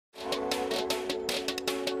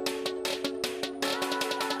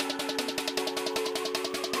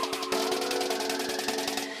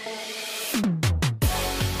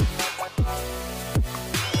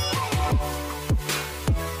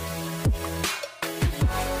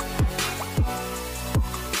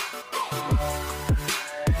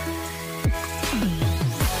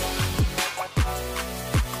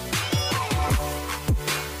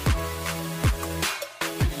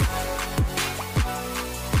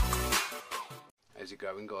How's it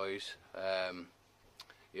going, guys?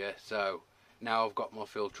 Yeah, so now I've got my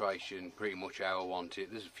filtration pretty much how I want it.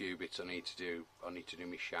 There's a few bits I need to do. I need to do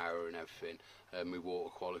my shower and everything. My water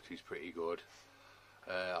quality is pretty good.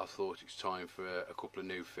 I thought it's time for a couple of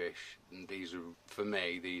new fish, and these are, for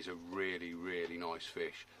me, these are really nice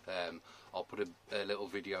fish. I'll put a little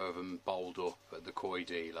video of them bowled up at the koi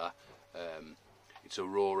dealer. It's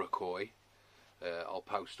Aurora koi. I'll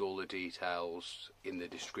post all the details in the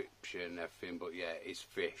description and everything, but yeah, his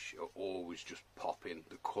fish are always just popping.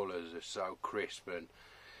 The colours are so crisp, and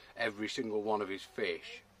every single one of his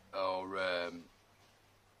fish are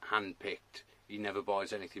hand picked. He never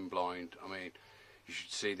buys anything blind. I mean, you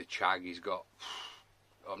should see the chag he's got.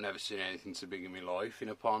 I've never seen anything so big in my life in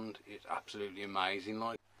a pond. It's absolutely amazing.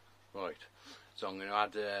 Like, right, so I'm going to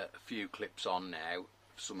add a few clips on now,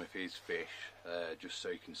 some of his fish, just so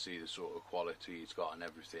you can see the sort of quality he's got and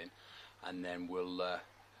everything, and then we'll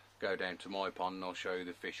go down to my pond and I'll show you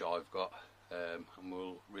the fish I've got, and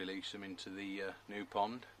we'll release them into the new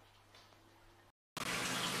pond.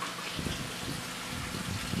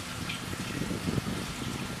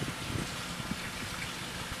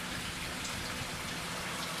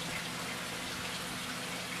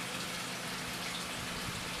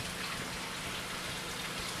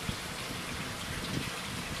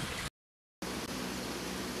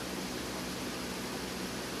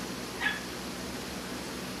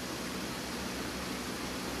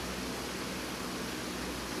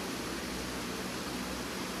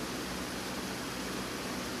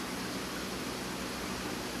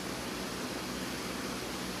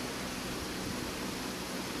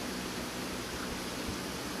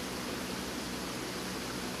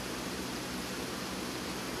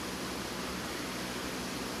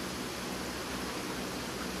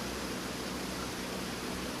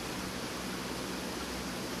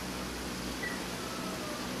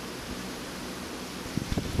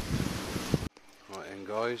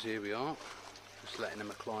 Guys, here we are, just letting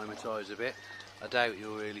them acclimatise a bit. I doubt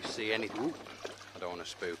you'll really see anything. Ooh, I don't want to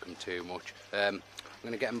spook them too much. I'm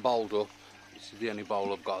going to get them bowled up. This is the only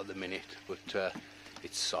bowl I've got at the minute, but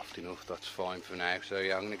it's soft enough, that's fine for now. So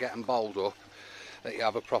yeah, I'm going to get them bowled up, let you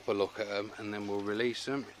have a proper look at them, and then we'll release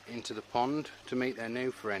them into the pond to meet their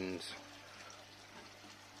new friends.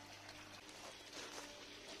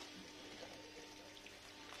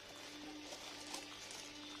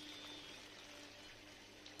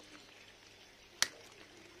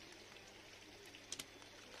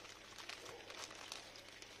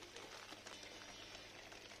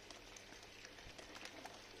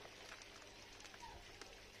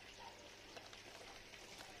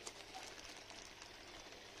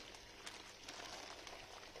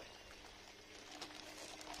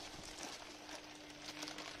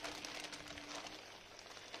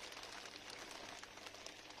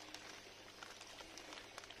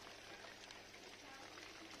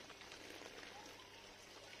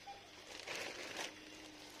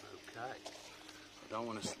 I don't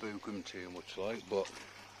want to spook them too much, like, but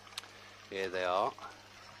here they are.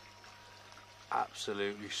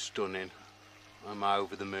 Absolutely stunning. I'm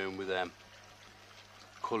over the moon with them.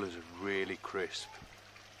 Colours are really crisp.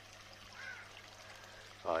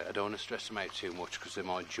 Right, I don't want to stress them out too much because they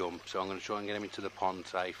might jump, so I'm going to try and get them into the pond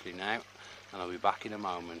safely now, and I'll be back in a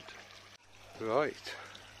moment. Right,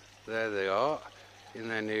 there they are in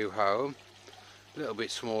their new home. A little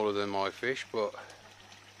bit smaller than my fish, but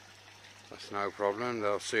that's no problem,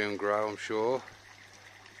 they'll soon grow, I'm sure.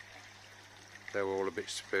 They're all a bit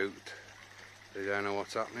spooked, they don't know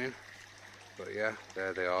what's happening, but yeah,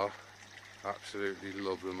 there they are. Absolutely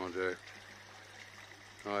love them, I do.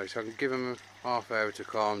 Right, so I can give them a half hour to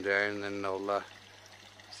calm down, and then they'll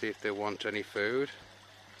see if they want any food.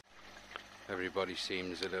 Everybody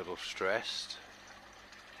seems a little stressed.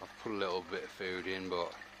 I've put a little bit of food in,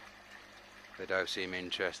 but they don't seem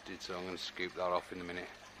interested, so I'm going to scoop that off in a minute.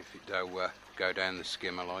 If it don't go down the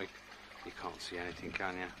skimmer, like, you can't see anything,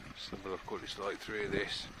 can you? Just have a look what it's like through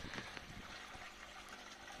this.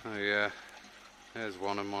 Oh yeah, there's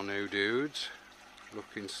one of my new dudes,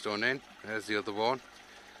 looking stunning. There's the other one.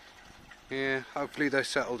 Yeah, hopefully they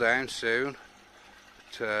settle down soon.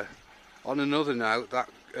 But on another note, that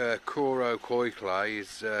Aurora koi clay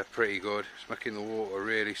is pretty good. It's making the water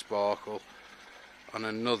really sparkle. On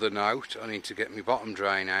another note, I need to get my bottom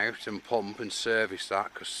drain out and pump and service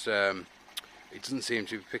that, because it doesn't seem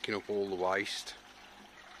to be picking up all the waste.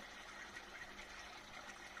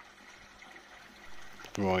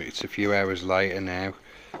 Right, it's a few hours later now.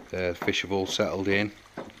 The fish have all settled in,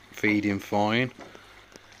 feeding fine,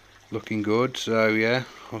 looking good. So yeah,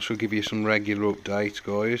 I shall give you some regular updates,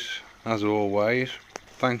 guys. As always,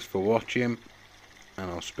 thanks for watching,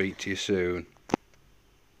 and I'll speak to you soon.